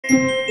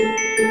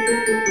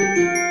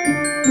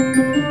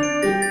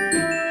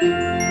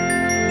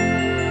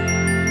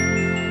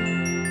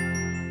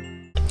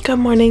Good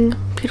morning,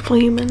 beautiful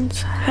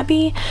humans.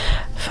 Happy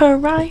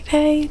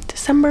Friday,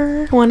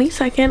 December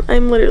 22nd.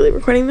 I'm literally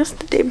recording this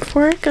the day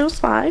before it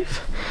goes live.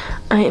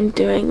 I am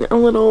doing a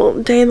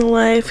little day in the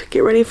life,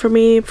 get ready for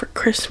me for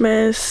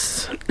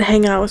Christmas,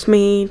 hang out with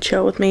me,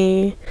 chill with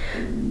me.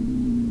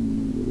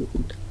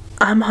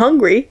 I'm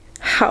hungry.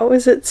 How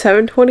is it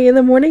 7:20 in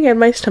the morning and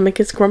my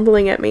stomach is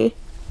grumbling at me?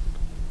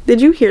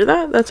 Did you hear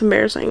that? That's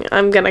embarrassing.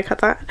 I'm gonna cut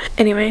that.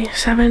 Anyway,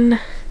 7:20.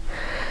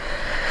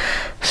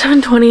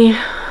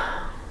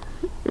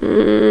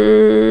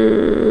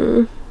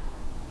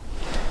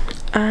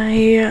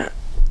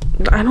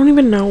 I don't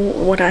even know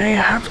what I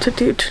have to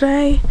do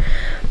today,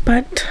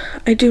 but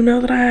I do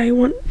know that I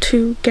want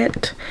to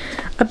get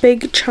a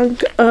big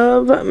chunk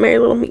of Merry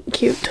Little Meet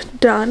Cute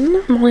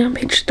done. I'm only on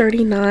page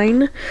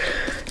 39,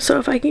 so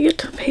if I can get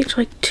to page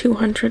like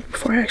 200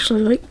 before I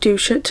actually like do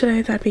shit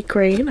today, that'd be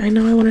great. I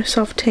know I want to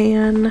self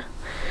tan.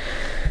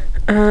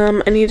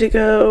 I need to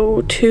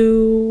go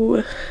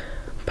to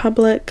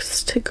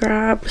Publix to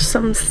grab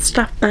some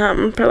stuff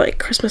for like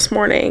Christmas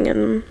morning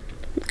and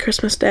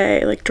Christmas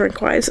day, like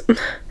drink wise.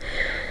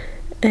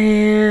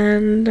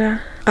 And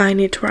I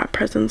need to wrap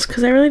presents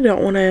because I really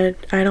don't want to.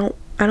 I don't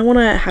want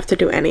to have to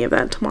do any of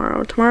that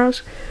tomorrow.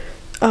 Tomorrow's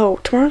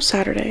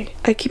Saturday.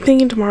 I keep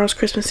thinking tomorrow's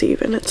Christmas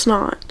Eve and it's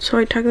not, so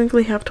I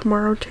technically have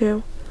tomorrow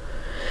too.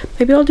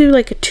 Maybe I'll do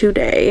like a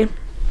 2-day.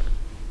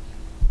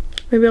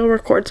 Maybe I'll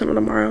record some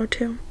tomorrow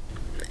too.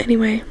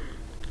 Anyway,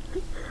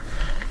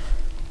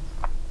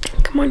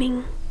 good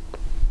morning.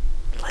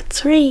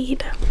 Let's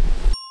read.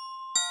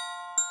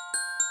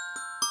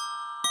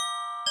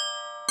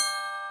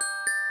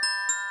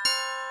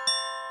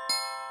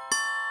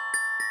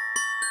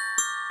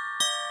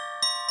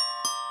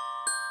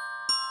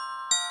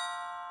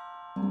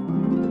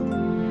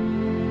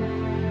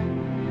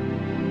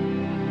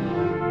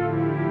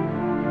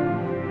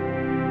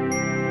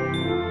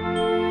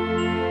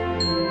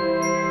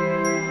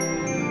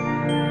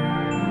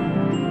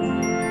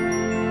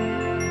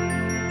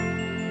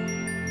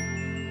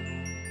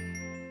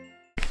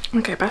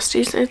 Okay,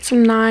 besties, it's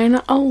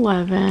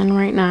 9:11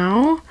 right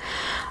now.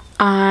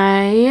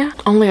 I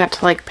only got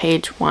to like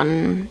page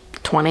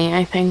 120,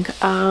 I think,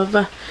 of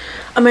A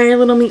Merry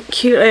Little Meet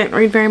Cute. I didn't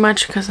read very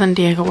much because then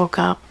Diego woke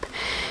up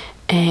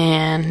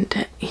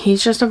and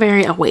he's just a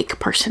very awake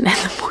person in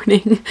the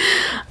morning.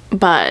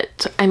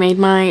 But I made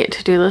my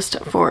to-do list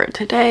for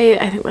today.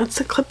 I think that's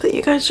the clip that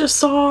you guys just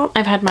saw.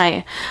 I've had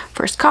my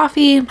first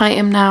coffee. I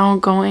am now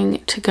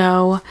going to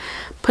go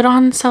put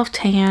on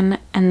self-tan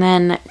and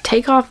then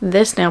take off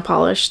this nail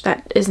polish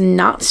that is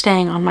not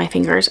staying on my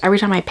fingers. Every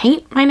time I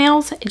paint my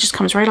nails, it just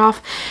comes right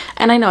off.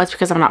 And I know it's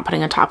because I'm not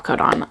putting a top coat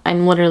on.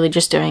 I'm literally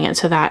just doing it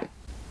so that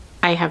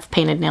I have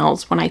painted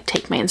nails when I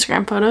take my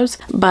Instagram photos.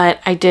 But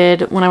I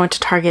did, when I went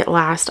to Target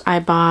last, I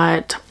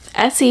bought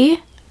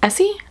Essie?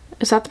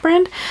 Is that the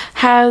brand?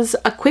 Has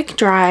a quick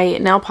dry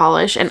nail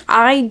polish, and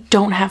I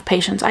don't have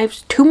patience. I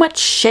have too much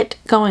shit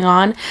going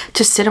on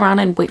to sit around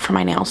and wait for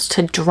my nails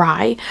to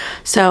dry.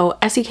 So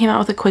Essie came out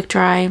with a quick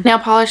dry nail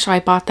polish, so I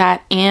bought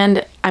that,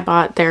 and I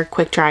bought their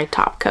quick dry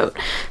top coat.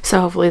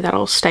 So hopefully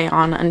that'll stay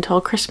on until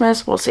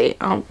Christmas. We'll see.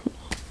 I'll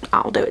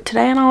do it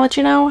today and I'll let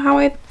you know how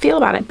I feel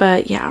about it.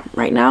 But yeah,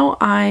 right now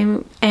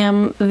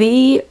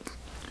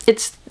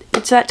it's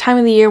that time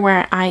of the year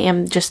where I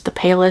am just the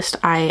palest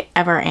I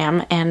ever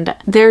am, and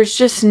there's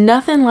just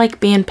nothing like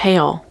being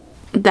pale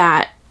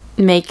that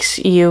makes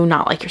you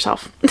not like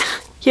yourself,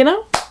 you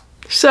know?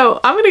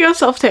 So I'm gonna go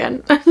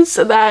self-tan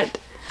so that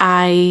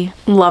I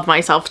love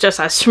myself just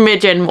a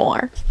smidgen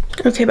more.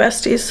 Okay,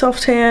 besties,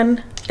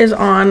 self-tan is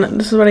on.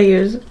 This is what I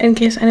use, in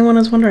case anyone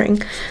is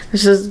wondering.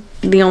 This is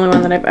the only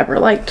one that I've ever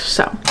liked,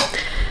 so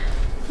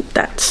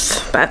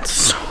that's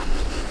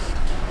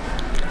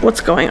what's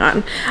going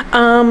on.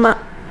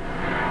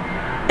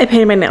 I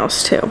painted my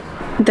nails too.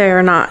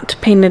 They're not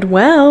painted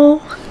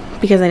well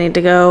because I need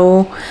to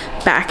go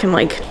back and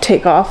like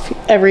take off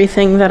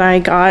everything that I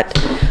got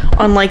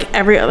on like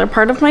every other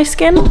part of my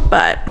skin,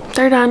 but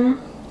they're done.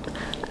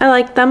 I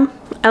like them.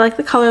 I like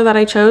the color that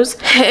I chose.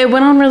 It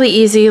went on really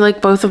easy, like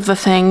both of the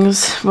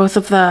things, both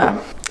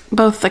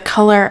the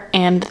color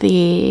and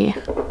the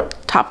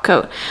top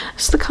coat.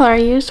 This is the color I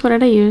used. What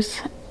did I use?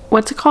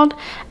 What's it called?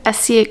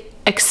 Essie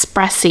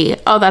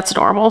Expressi. Oh, that's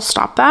adorable.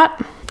 Stop that.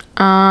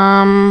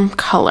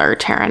 Color,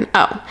 Taryn.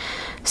 Oh,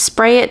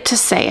 spray it to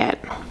say it.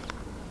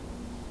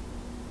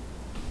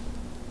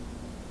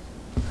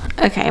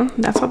 Okay,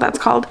 that's what that's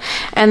called.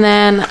 And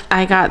then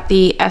I got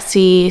the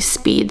Essie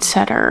Speed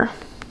Setter.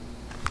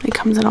 It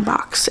comes in a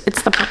box.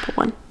 It's the purple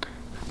one.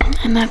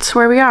 And that's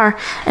where we are.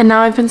 And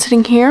now I've been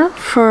sitting here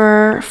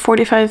for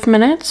 45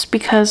 minutes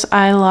because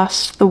I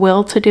lost the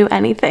will to do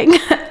anything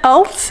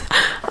else.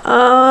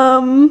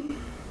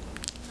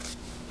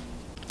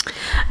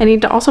 I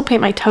need to also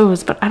paint my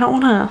toes, but I don't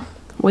want to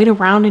wait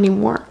around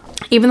anymore.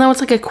 Even though it's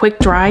like a quick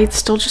dry, it's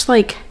still just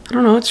like, I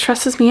don't know, it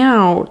stresses me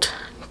out.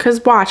 Because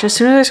watch, as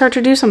soon as I start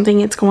to do something,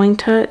 it's going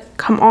to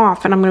come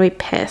off and I'm going to be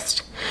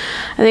pissed.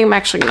 I think I'm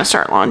actually gonna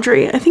start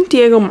laundry. I think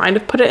Diego might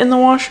have put it in the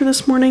washer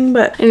this morning,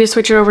 but I need to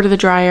switch it over to the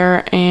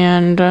dryer,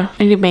 and I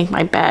need to make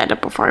my bed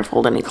before I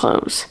fold any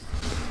clothes.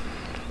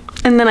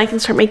 And then I can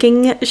start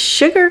making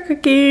sugar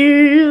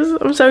cookies.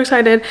 I'm so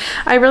excited.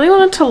 I really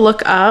wanted to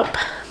look up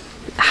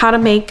how to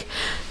make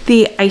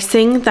the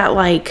icing that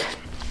like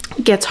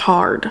gets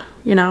hard,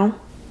 you know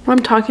what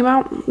I'm talking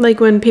about? Like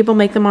when people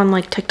make them on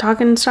like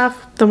TikTok and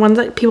stuff, the ones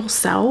that people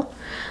sell.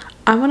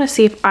 I want to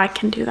see if I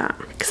can do that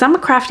because I'm a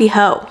crafty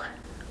hoe.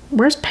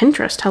 Where's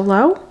Pinterest?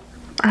 Hello?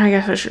 I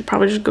guess I should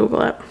probably just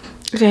Google it.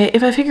 Okay,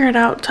 if I figure it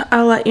out,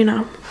 I'll let you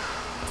know.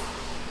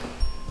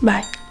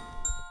 Bye.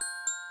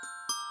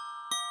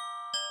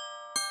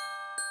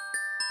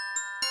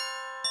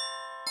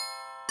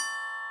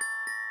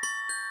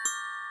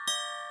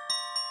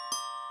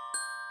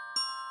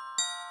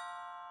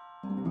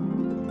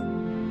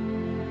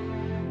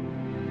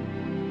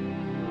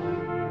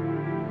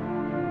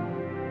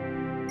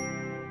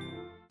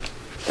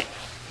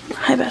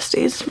 Hi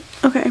besties.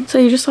 Okay, so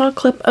you just saw a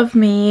clip of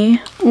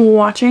me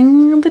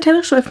watching the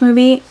Taylor Swift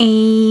movie,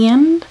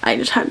 and I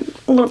just had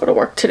a little bit of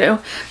work to do.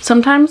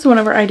 Sometimes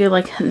whenever I do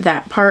like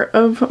that part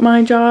of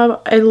my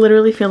job, I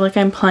literally feel like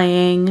I'm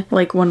playing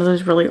like one of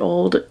those really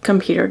old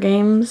computer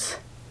games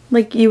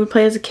like you would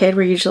play as a kid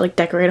where you just like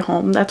decorate a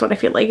home. That's what I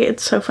feel like.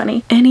 It's so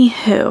funny.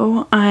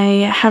 Anywho,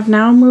 I have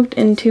now moved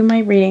into my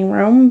reading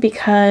room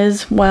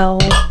because, well,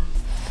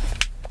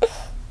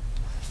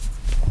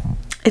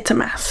 it's a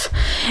mess,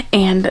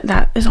 and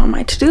that is on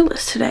my to-do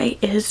list today,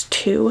 is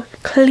to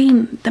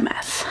clean the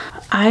mess.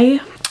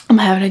 I am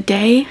having a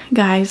day,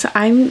 guys.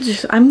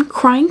 I'm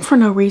crying for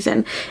no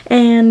reason,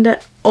 and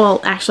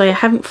well, actually I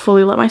haven't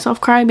fully let myself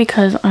cry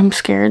because I'm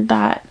scared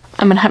that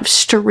I'm gonna have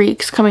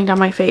streaks coming down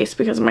my face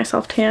because of my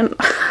self-tan.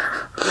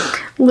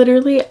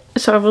 Literally,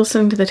 so I was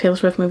listening to the Taylor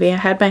Swift movie. I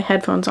had my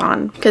headphones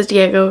on because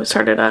Diego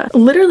started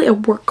literally a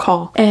work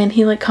call, and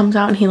he like comes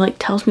out and he like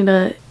tells me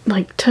to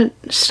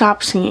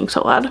stop singing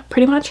so loud,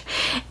 pretty much,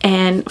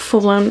 and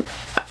full blown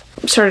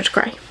started to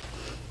cry.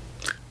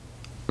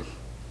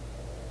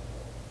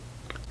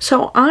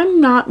 So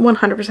I'm not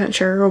 100%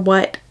 sure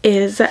what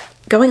is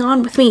going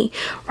on with me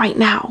right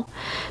now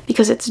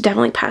because it's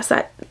definitely past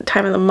that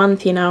time of the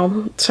month, you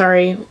know.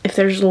 Sorry if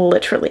there's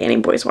literally any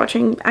boys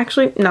watching.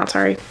 Actually, not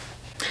sorry.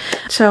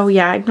 So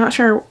yeah, I'm not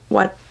sure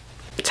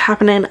what's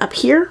happening up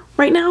here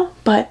right now,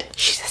 but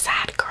she's a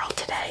sad girl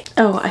today.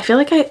 Oh, I feel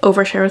like I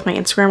overshare with my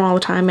Instagram all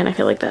the time, and I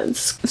feel like that's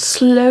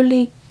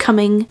slowly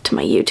coming to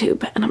my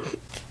YouTube, and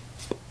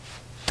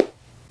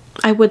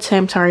I would say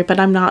I'm sorry, but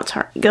I'm not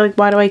sorry. Like,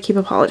 why do I keep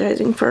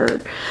apologizing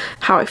for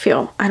how I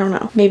feel? I don't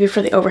know. Maybe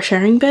for the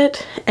oversharing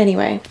bit.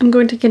 Anyway, I'm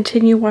going to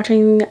continue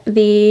watching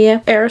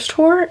the Eras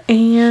tour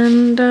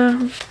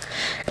and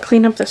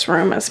clean up this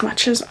room as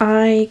much as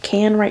I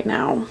can right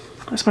now.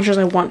 As much as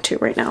I want to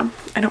right now.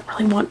 I don't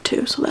really want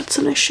to, so that's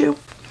an issue.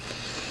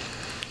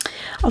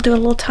 I'll do a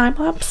little time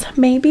lapse,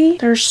 maybe.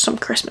 There's some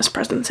Christmas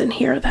presents in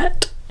here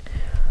that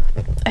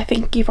I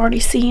think you've already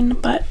seen,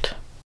 but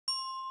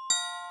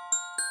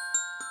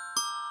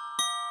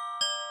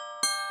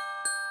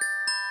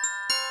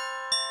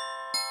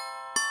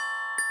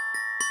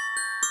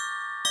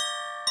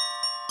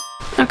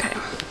okay,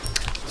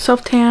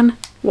 self-tan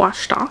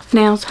washed off,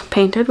 nails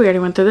painted. We already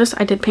went through this.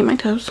 I did paint my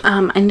toes. I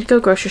need to go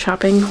grocery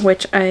shopping,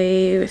 which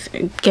I was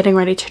getting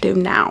ready to do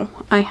now.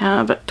 I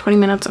have 20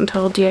 minutes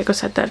until Diego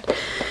said that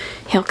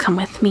he'll come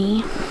with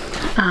me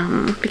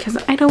because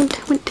I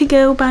don't want to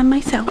go by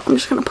myself. I'm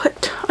just gonna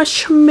put a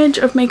smidge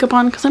of makeup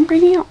on because I'm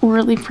breaking out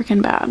really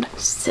freaking bad.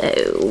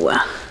 So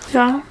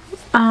yeah,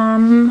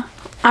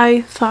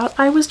 I thought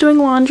I was doing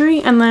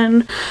laundry, and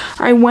then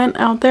I went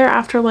out there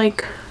after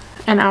like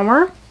an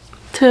hour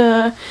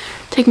to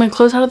take my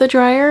clothes out of the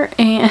dryer,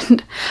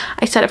 and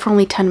I set it for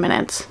only 10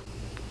 minutes.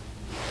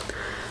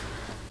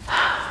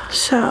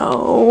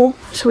 So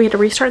we had to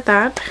restart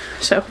that.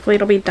 So hopefully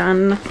it'll be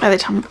done by the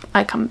time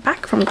I come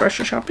back from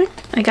grocery shopping.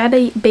 I got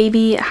a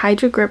baby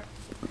Hydro Grip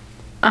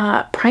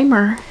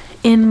primer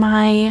in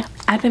my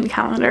advent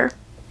calendar.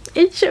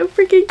 It's so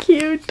freaking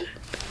cute.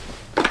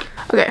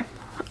 Okay,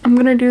 I'm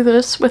gonna do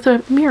this with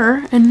a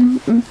mirror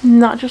and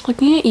not just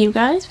looking at you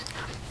guys,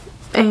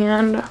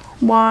 and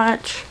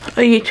watch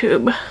a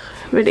YouTube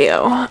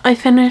video. I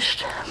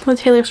finished the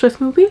Taylor Swift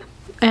movie,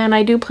 and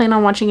I do plan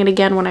on watching it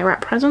again when I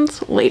wrap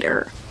presents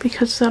later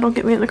because that'll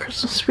get me in the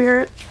Christmas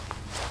spirit.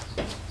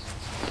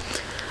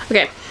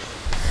 Okay.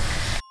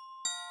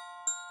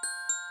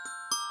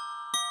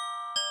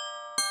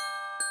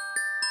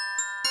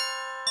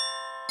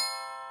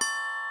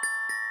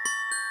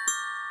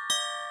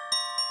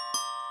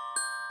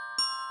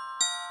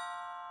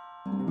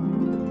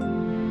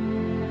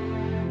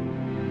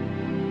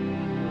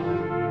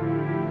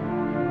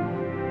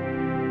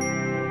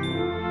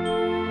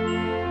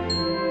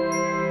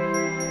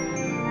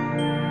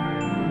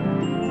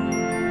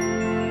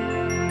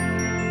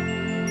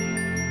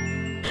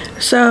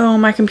 So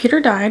my computer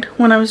died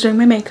when I was doing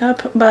my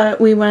makeup, but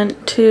we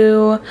went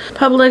to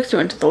Publix, we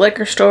went to the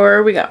liquor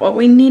store, we got what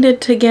we needed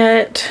to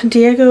get.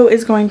 Diego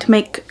is going to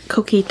make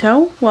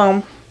coquito.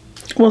 Well,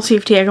 We'll see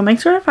if Diego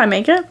makes it or if I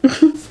make it.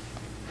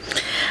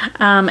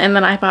 And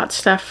then I bought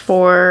stuff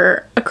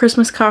for a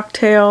Christmas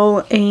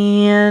cocktail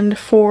and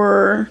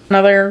for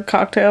another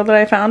cocktail that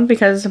I found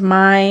because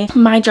my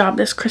job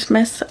this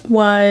Christmas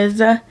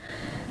was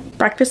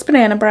breakfast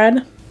banana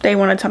bread. They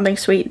wanted something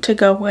sweet to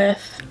go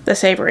with the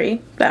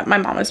savory that my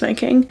mom is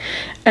making.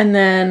 And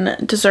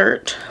then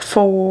dessert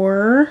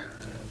for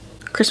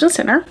Christmas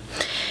dinner.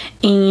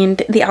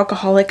 And the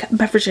alcoholic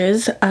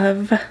beverages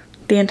of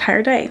the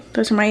entire day.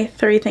 Those are my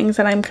 3 things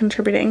that I'm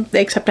contributing.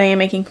 Except I am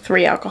making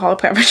 3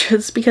 alcoholic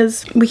beverages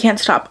because we can't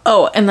stop.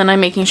 Oh, and then I'm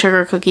making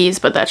sugar cookies,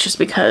 but that's just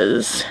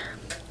because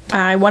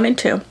I wanted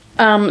to.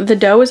 The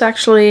dough is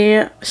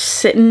actually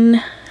sitting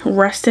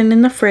resting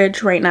in the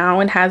fridge right now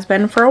and has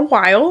been for a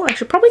while. I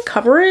should probably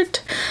cover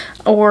it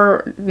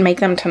or make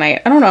them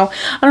tonight. I don't know.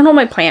 I don't know what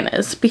my plan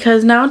is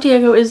because now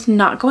Diego is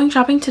not going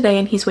shopping today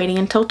and he's waiting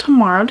until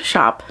tomorrow to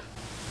shop.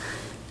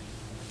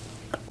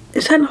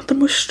 Is that not the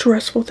most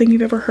stressful thing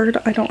you've ever heard?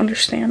 I don't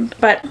understand.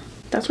 But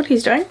that's what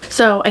he's doing.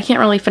 So I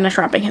can't really finish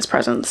wrapping his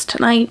presents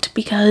tonight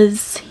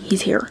because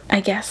he's here.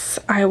 I guess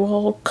I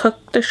will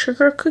cook the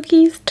sugar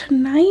cookies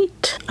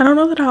tonight. I don't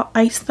know that I'll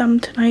ice them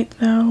tonight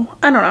though.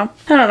 I don't know.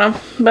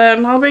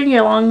 But I'll bring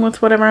you along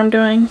with whatever I'm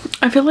doing.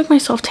 I feel like my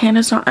self-tan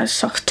is not as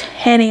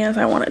self-tanny as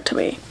I want it to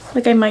be.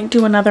 Like I might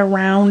do another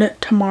round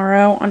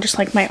tomorrow on just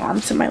like my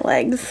arms and my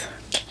legs.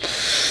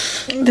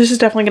 This is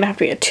definitely gonna have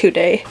to be a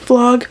 2-day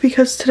vlog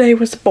because today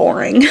was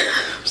boring.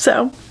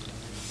 So,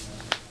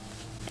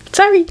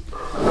 sorry.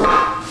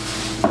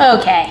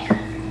 Okay.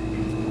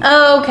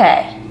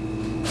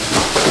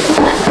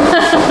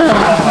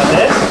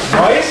 This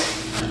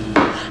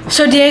noise?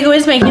 So Diego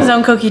is making his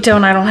own cookie dough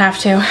and I don't have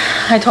to.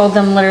 I told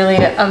them literally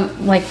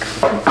like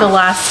the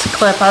last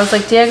clip. I was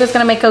like, Diego's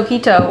gonna make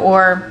coquito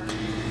or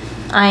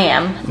I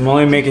am. I'm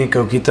only making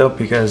coquito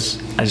because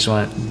I just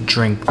want to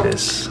drink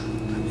this.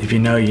 If you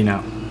know, you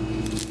know.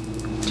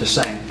 Just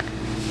saying.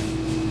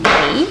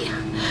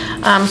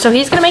 So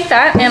he's gonna make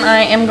that and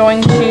I am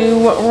going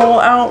to roll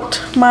out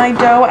my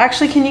dough.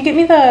 Actually, can you get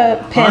me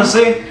the pin?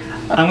 Honestly,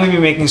 I'm gonna be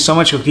making so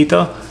much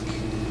coquito.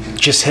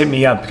 Just hit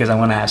me up because I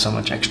want to have so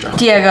much extra.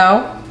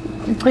 Diego,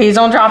 please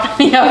don't drop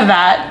any of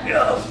that.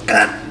 Oh,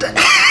 God.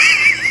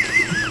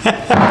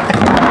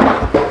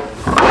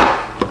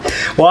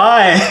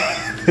 Why?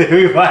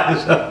 We buy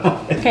so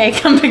much. Okay,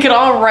 come pick it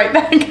all right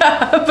back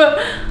up.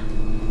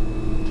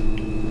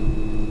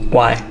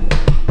 Why?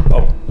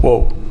 Oh, whoa.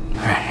 All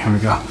right, here we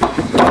go.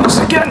 Do this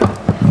again. Oh,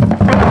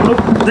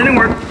 nope, didn't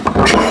work.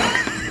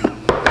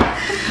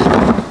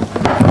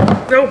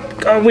 Nope,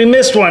 we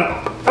missed one.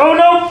 Oh,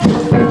 no.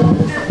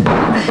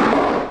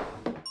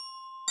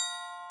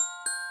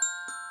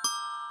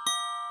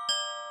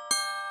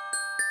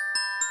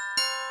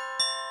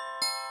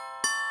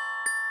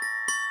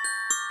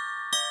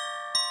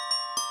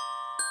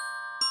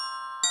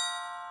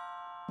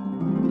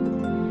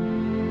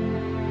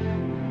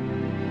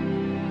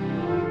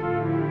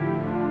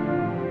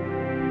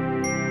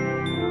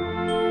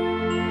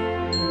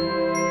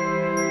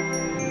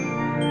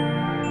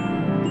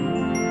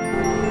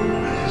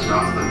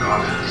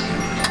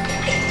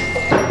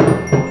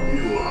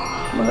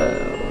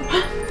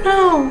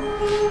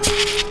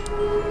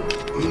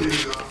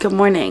 Good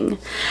morning.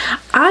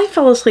 I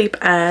fell asleep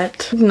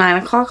at 9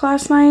 o'clock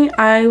last night.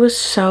 I was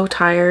so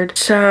tired.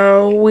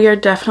 So we are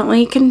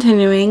definitely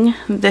continuing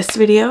this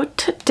video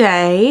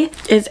today.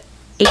 It's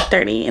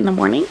 8:30 in the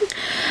morning.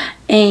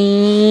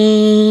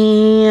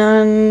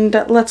 And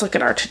let's look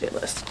at our to-do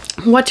list.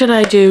 What did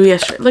I do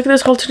yesterday? Look at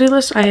this whole to-do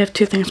list. I have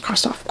 2 things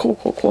crossed off. Cool.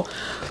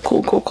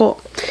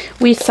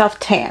 We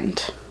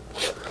self-tanned.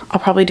 I'll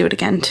probably do it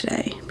again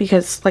today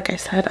because like I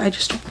said, I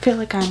just don't feel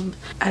like I'm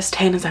as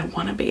tan as I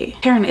want to be.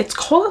 Taryn, it's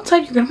cold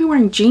outside. You're going to be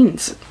wearing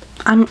jeans.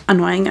 I'm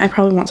annoying. I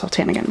probably won't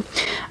self-tan again.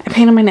 I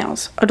painted my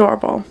nails.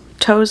 Adorable.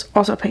 Toes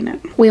also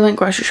painted. We went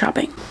grocery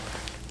shopping.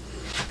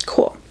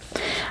 Cool.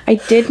 I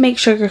did make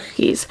sugar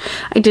cookies.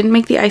 I didn't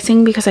make the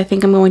icing because I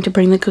think I'm going to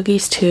bring the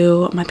cookies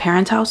to my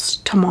parents' house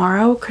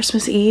tomorrow,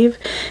 Christmas Eve,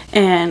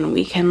 and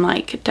we can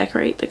like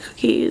decorate the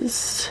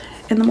cookies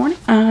in the morning.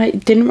 I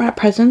didn't wrap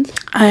presents.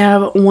 I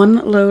have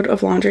 1 load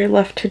of laundry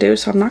left to do,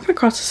 so I'm not gonna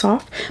cross this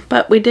off,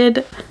 but I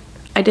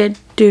did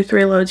do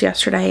 3 loads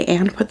yesterday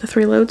and put the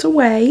 3 loads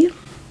away,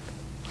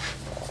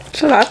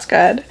 so that's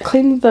good.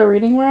 Cleaned the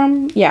reading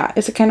room. Yeah.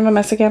 Is it kind of a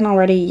mess again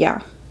already?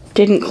 Yeah.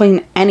 Didn't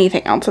clean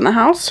anything else in the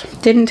house.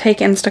 Didn't take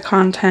Insta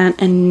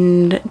content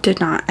and did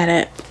not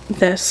edit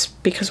this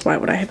because why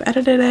would I have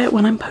edited it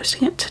when I'm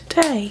posting it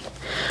today?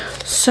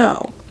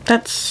 So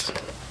that's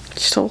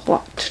still a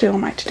lot to do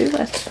on my to-do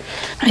list.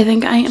 I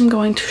think I am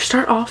going to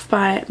start off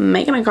by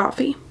making a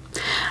coffee.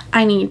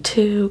 I need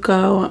to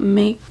go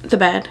make the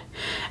bed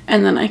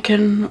and then I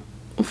can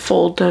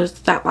fold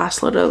that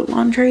last load of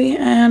laundry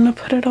and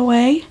put it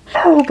away.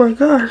 Oh my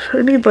gosh,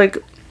 I need like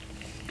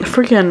a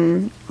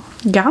freaking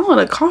gallon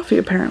of coffee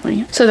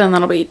apparently. So then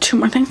that'll be 2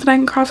 more things that I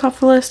can cross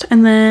off the list,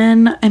 and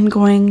then I'm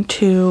going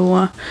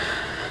to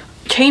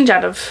change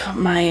out of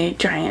my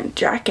giant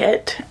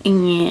jacket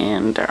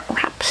and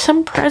wrap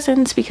some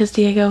presents because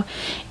Diego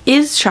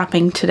is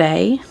shopping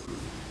today.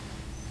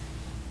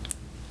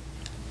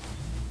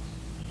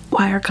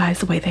 Why are guys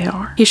the way they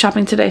are? He's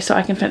shopping today so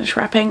I can finish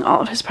wrapping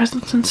all of his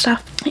presents and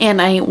stuff. And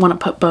I want to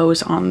put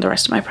bows on the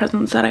rest of my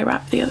presents that I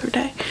wrapped the other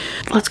day.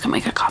 Let's go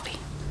make a coffee.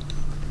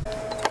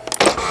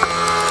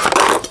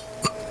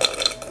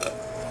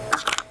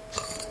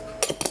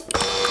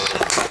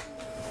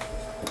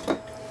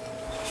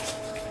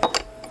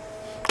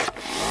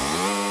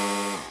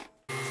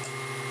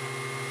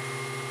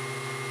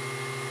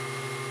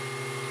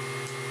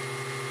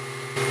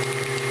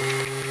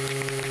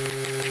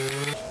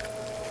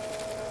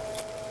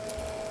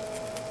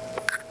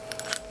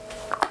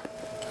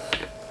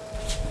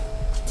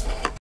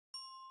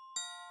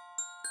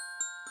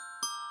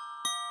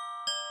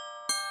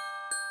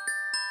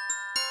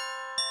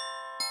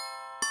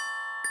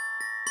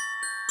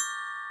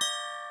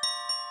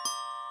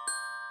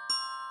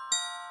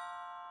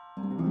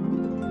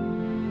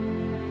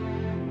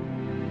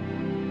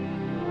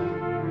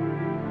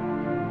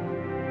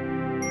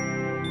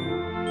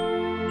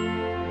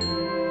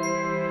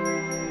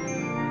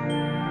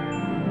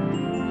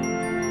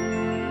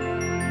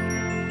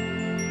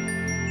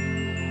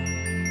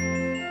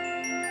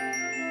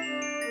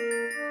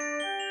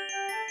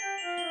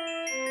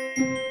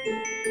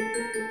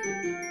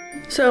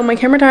 So my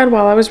camera died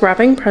while I was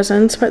wrapping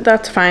presents, but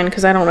that's fine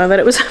because I don't know that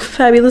it was a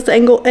fabulous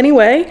angle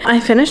anyway. I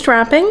finished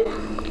wrapping.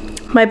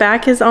 My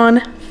back is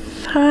on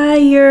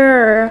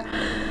fire.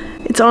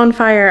 It's on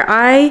fire.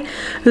 I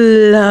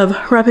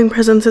love wrapping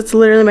presents. It's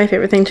literally my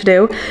favorite thing to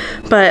do.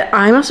 But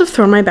I must have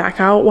thrown my back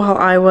out while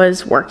I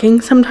was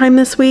working sometime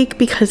this week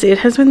because it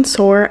has been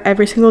sore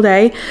every single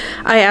day.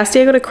 I asked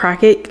Diego to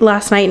crack it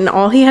last night and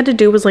all he had to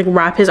do was like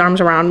wrap his arms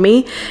around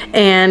me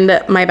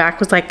and my back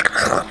was like,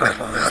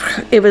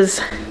 it was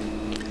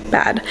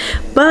bad.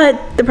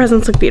 But the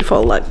presents look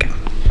beautiful. Look.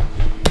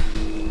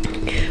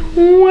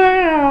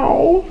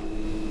 Wow.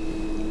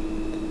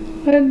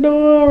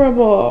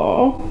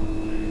 Adorable.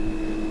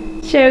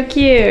 So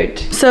cute.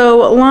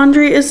 So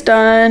laundry is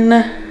done.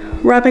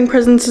 Wrapping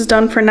presents is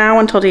done for now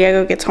until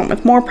Diego gets home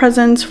with more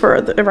presents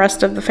for the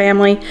rest of the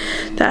family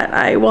that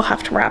I will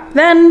have to wrap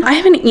then. I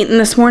haven't eaten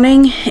this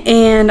morning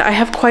and I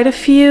have quite a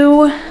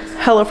few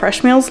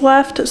HelloFresh meals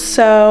left,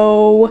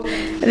 so I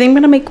think I'm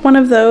gonna make one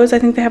of those. I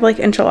think they have like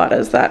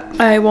enchiladas that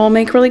I will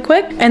make really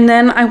quick. And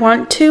then I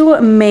want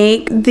to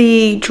make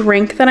the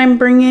drink that I'm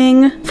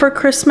bringing for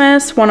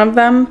Christmas, one of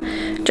them,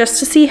 just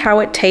to see how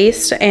it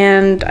tastes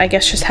and I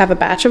guess just have a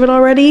batch of it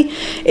already.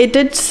 It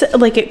did,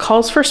 like, it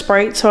calls for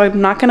Sprite, so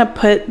I'm not gonna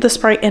put the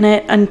Sprite in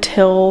it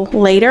until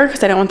later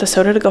because I don't want the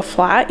soda to go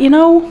flat, you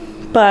know?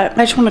 But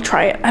I just want to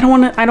try it. I don't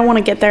want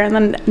to get there and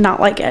then not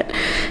like it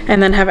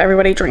and then have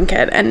everybody drink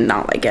it and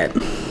not like it.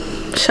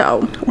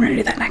 So we're gonna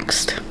do that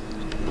next.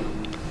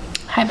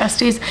 Hi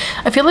besties.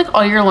 I feel like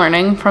all you're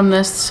learning from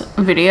this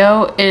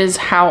video is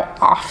how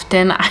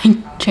often I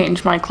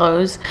change my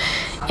clothes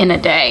in a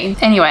day.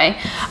 Anyway,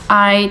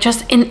 I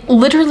just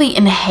literally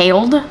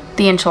inhaled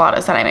the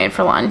enchiladas that I made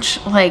for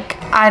lunch.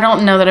 Like, I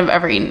don't know that I've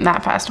ever eaten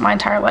that fast in my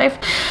entire life.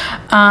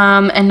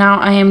 And now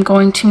I am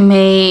going to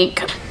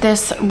make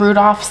this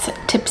Rudolph's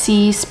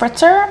Tipsy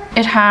Spritzer.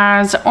 It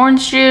has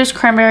orange juice,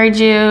 cranberry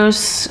juice,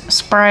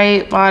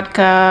 Sprite,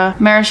 vodka,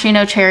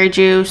 maraschino cherry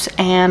juice,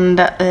 and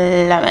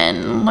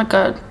lemon, like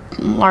a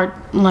large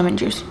lemon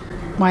juice.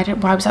 Why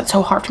was that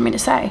so hard for me to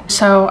say?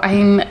 So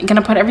I'm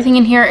gonna put everything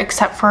in here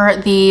except for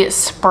the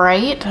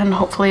Sprite and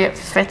hopefully it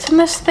fits in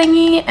this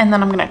thingy, and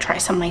then I'm gonna try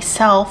some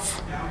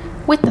myself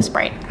with the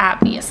Sprite,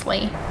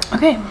 obviously.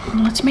 Okay,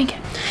 let's make it.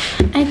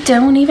 I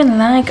don't even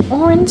like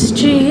orange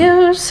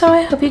juice, so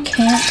I hope you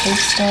can't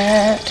taste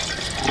it.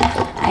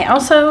 I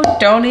also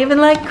don't even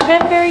like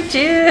cranberry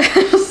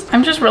juice.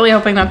 I'm just really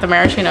hoping that the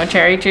maraschino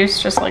cherry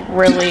juice just like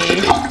really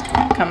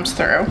comes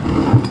through.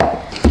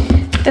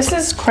 This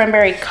is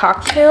cranberry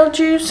cocktail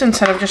juice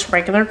instead of just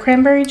regular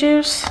cranberry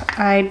juice.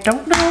 I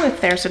don't know if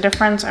there's a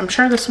difference. I'm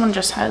sure this one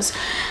just has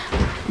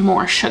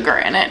more sugar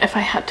in it, if I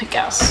had to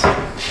guess.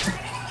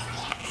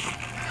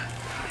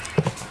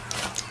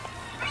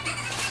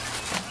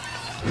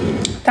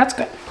 That's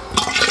good.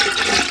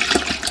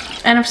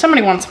 And if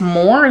somebody wants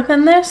more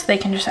than this, they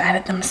can just add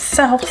it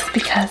themselves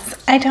because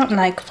I don't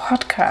like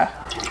vodka.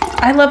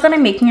 I love that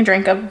I'm making a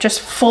drink of just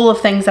full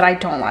of things that I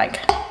don't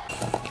like.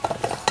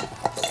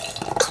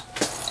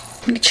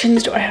 How many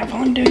chins do I have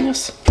while I'm doing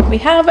this? We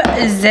have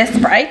the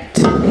Sprite.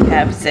 We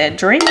have the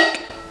drink.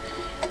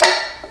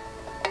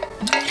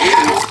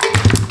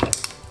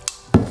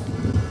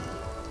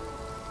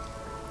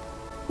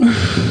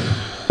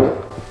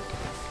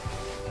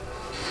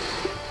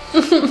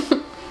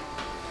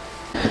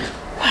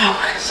 Wow,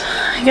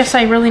 I guess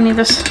I really need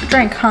this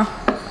drink, huh?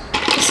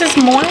 This is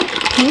more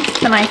pink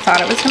than I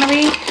thought it was gonna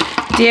be.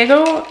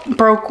 Diego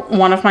broke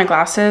one of my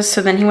glasses,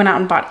 so then he went out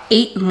and bought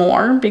 8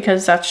 more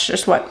because that's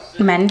just what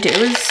men do,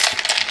 is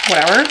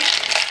whatever.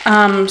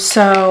 And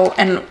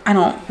I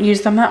don't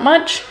use them that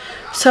much.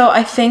 So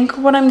I think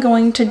what I'm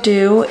going to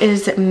do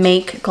is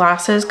make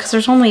glasses because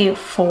there's only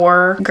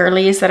 4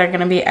 girlies that are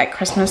going to be at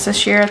Christmas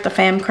this year at the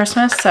fam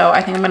Christmas. So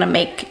I think I'm going to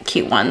make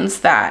cute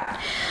ones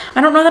that,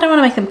 I don't know that I want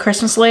to make them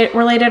Christmas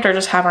related or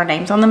just have our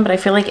names on them, but I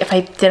feel like if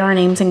I did our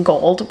names in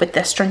gold with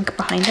this drink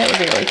behind it would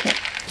be really cute.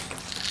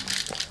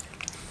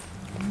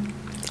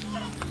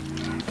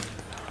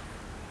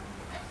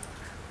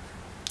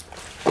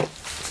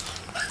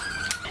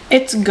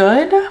 It's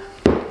good,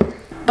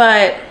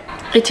 but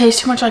it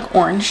tastes too much like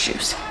orange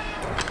juice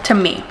to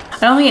me. I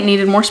don't think it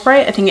needed more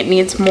Sprite. I think it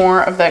needs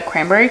more of the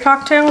cranberry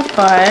cocktail,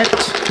 but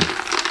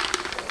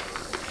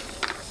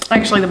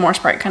actually the more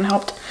Sprite kind of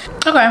helped.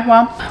 Okay,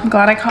 well, I'm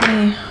glad I caught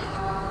me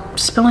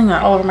spilling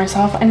that all over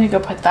myself. I need to go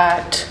put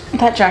that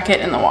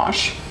jacket in the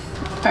wash.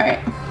 All right.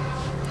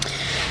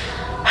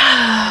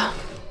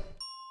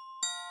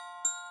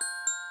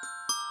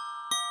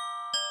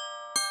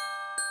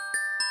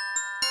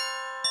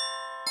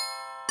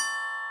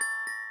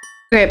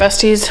 Okay,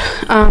 besties,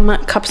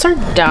 cups are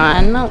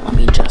done.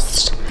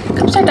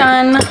 Cups are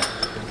done.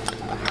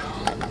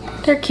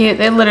 They're cute.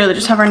 They literally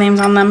just have our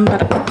names on them,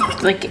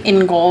 but like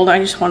in gold. I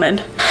just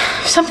wanted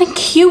something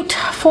cute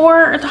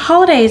for the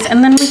holidays,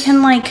 and then we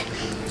can like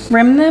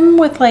rim them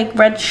with like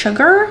red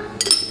sugar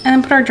and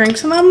then put our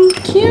drinks in them.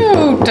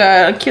 Cute,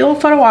 cute little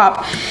photo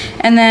op.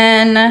 And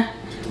then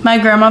my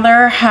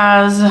grandmother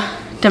has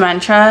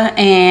dementia,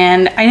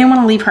 and I didn't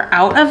want to leave her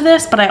out of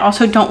this, but I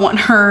also don't want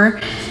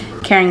her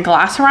carrying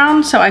glass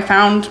around, so I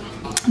found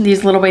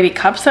these little baby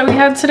cups that we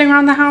had sitting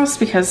around the house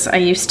because I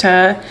used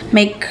to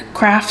make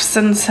crafts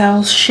and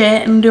sell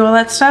shit and do all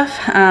that stuff.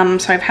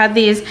 So I've had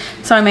these,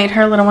 so I made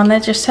her a little one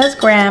that just says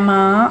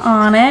grandma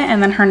on it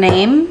and then her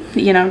name,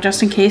 you know,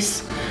 just in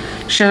case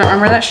she doesn't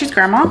remember that she's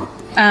grandma.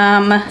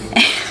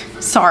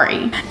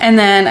 Sorry. And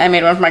then I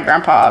made one for my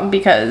grandpa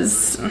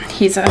because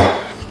he's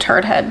a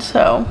turd head,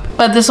 so.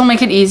 But this will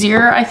make it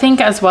easier, I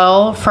think, as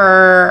well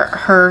for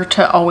her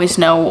to always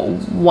know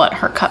what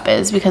her cup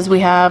is, because we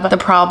have the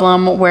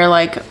problem where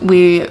like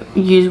we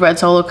use red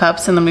Solo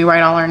cups and then we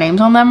write all our names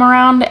on them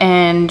around,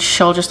 and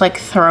she'll just like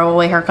throw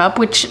away her cup,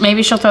 which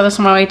maybe she'll throw this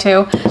one away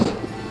too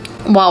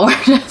while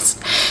we're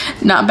just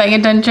not paying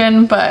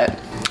attention. But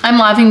I'm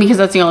laughing because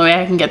that's the only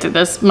way I can get through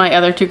this. My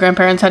other 2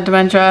 grandparents had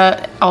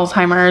dementia,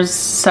 Alzheimer's,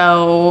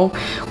 so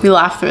we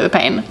laugh through the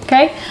pain,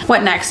 okay?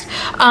 What next?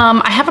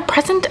 I have a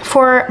present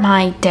for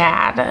my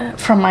dad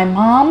from my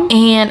mom,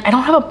 and I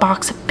don't have a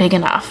box big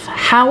enough.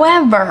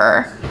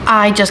 However,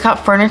 I just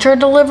got furniture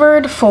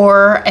delivered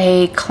for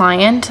a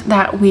client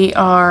that we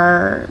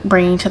are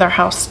bringing to their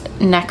house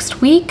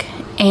next week,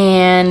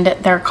 and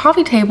their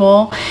coffee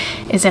table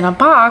is in a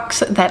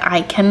box that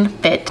I can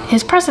fit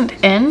his present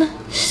in.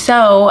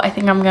 So I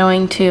think I'm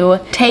going to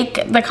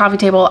take the coffee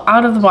table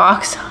out of the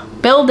box,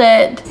 build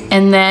it,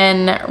 and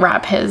then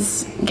wrap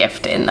his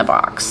gift in the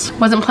box.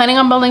 Wasn't planning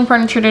on building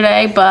furniture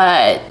today,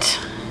 but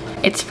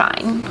it's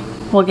fine.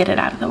 We'll get it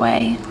out of the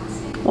way.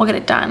 We'll get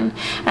it done.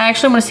 I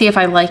actually want to see if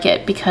I like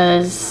it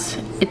because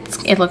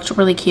it looks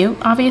really cute,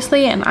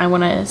 obviously, and I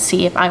want to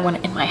see if I want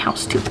it in my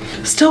house too.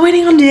 Still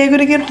waiting on Diego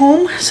to get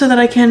home so that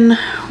I can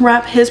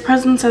wrap his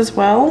presents as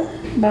well,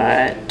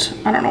 but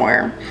I don't know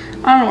where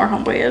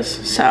homeboy is,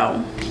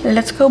 so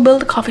let's go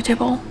build a coffee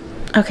table.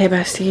 Okay,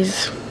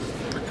 besties,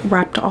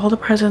 wrapped all the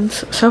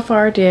presents. So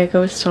far,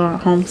 Diego is still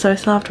not home, so I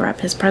still have to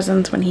wrap his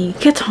presents when he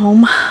gets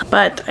home.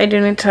 But I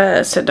do need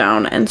to sit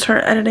down and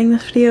start editing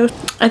this video.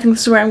 I think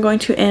this is where I'm going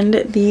to end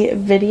the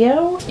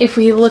video. If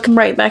we look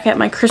right back at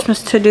my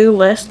Christmas to-do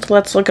list,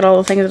 let's look at all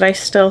the things that I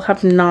still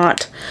have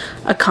not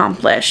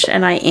accomplished,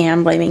 and I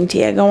am blaming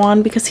Diego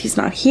on because he's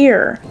not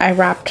here. I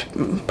wrapped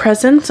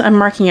presents. I'm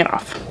marking it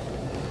off.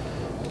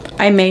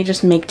 I may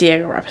just make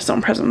Diego wrap his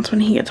own presents when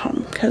he gets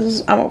home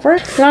because I'm over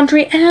it.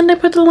 Laundry, and I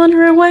put the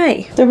laundry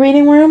away. The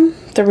reading room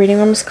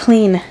is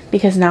clean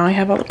because now I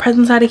have all the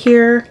presents out of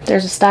here.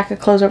 There's a stack of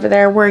clothes over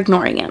there. We're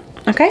ignoring it.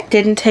 Okay?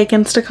 Didn't take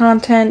Insta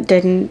content.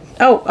 Didn't.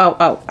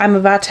 Oh. I'm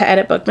about to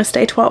edit Bookmas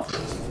Day 12.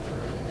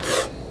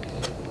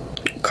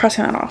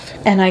 Crossing that off.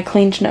 And I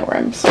cleaned no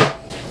rooms.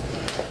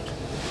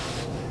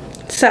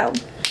 So,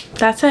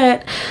 that's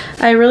it.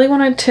 I really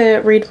wanted to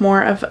read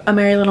more of A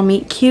Merry Little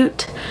Meet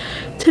Cute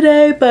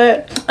today,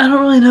 but I don't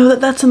really know that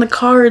that's in the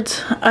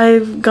cards.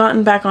 I've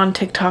gotten back on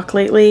TikTok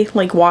lately,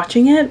 like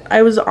watching it.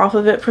 I was off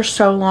of it for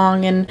so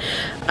long, and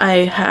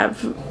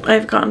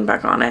I've gotten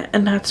back on it,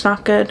 and that's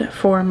not good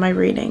for my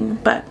reading,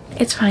 but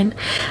it's fine.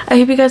 I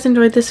hope you guys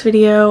enjoyed this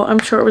video. I'm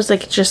sure it was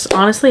like just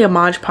honestly a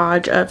Mod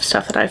Podge of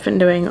stuff that I've been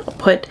doing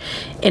put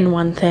in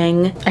one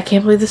thing. I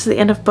can't believe this is the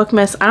end of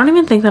Bookmas. I don't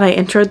even think that I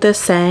introed this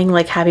saying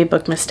like Happy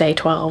Bookmas Day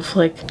 12.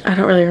 Like, I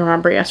don't really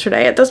remember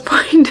yesterday at this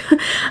point.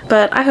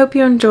 But I hope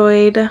you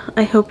enjoyed.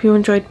 I hope you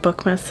enjoyed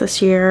Bookmas this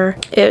year.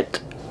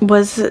 It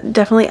was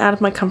definitely out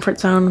of my comfort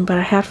zone, but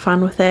I had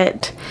fun with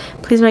it.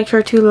 Please make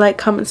sure to like,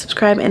 comment,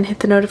 subscribe, and hit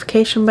the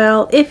notification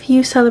bell. If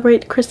you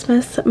celebrate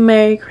Christmas,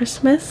 Merry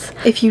Christmas.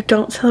 If you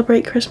don't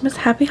celebrate Christmas,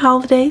 Happy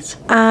Holidays.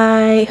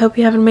 I hope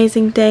you have an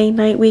amazing day,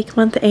 night, week,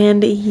 month,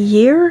 and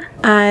year.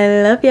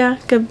 I love ya.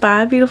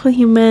 Goodbye, beautiful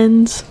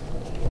humans.